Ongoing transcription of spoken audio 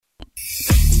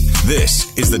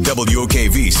This is the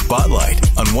WOKV Spotlight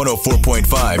on 104.5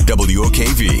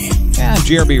 WOKV. I'm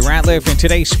Jeremy Ratliff, and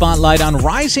today's Spotlight on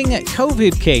rising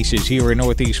COVID cases here in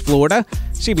Northeast Florida.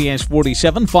 CBS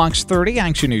 47, Fox 30,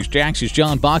 Action News Jax's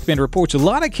John Bachman reports a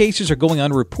lot of cases are going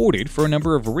unreported for a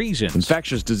number of reasons.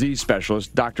 Infectious disease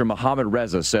specialist Dr. Mohammed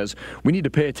Reza says we need to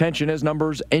pay attention as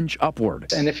numbers inch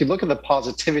upward. And if you look at the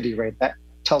positivity rate, that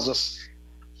tells us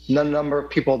the number of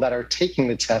people that are taking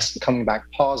the test and coming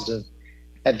back positive.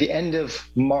 At the end of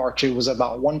March, it was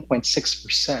about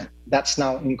 1.6%. That's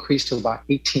now increased to about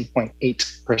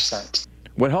 18.8%.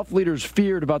 What health leaders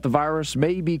feared about the virus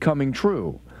may be coming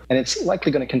true. And it's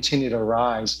likely going to continue to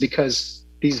rise because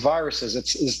these viruses,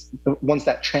 it's the ones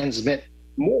that transmit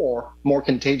more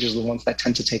contagious than the ones that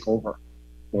tend to take over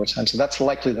time. So that's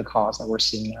likely the cause that we're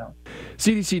seeing now.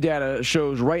 CDC data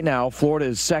shows right now Florida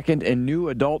is second in new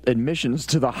adult admissions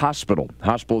to the hospital.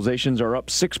 Hospitalizations are up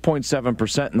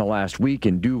 6.7% in the last week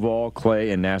in Duval,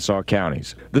 Clay, and Nassau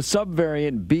counties. The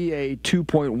subvariant BA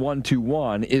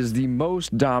 2.121 is the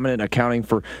most dominant, accounting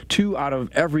for 2 out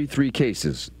of every 3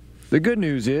 cases. The good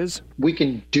news is we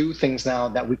can do things now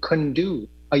that we couldn't do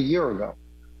a year ago.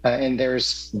 And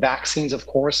there's vaccines, of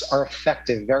course, are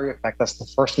effective, very effective. That's the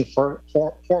first and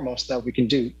foremost that we can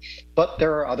do. But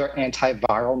there are other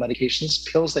antiviral medications,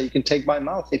 pills that you can take by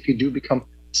mouth if you do become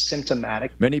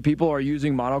symptomatic. Many people are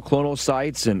using monoclonal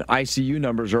sites, and ICU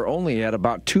numbers are only at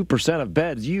about 2% of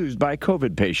beds used by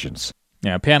COVID patients.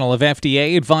 A panel of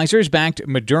FDA advisors backed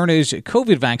Moderna's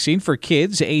COVID vaccine for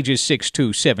kids ages 6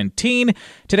 to 17.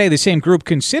 Today, the same group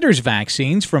considers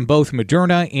vaccines from both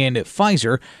Moderna and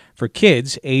Pfizer for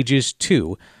kids ages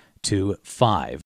 2 to 5.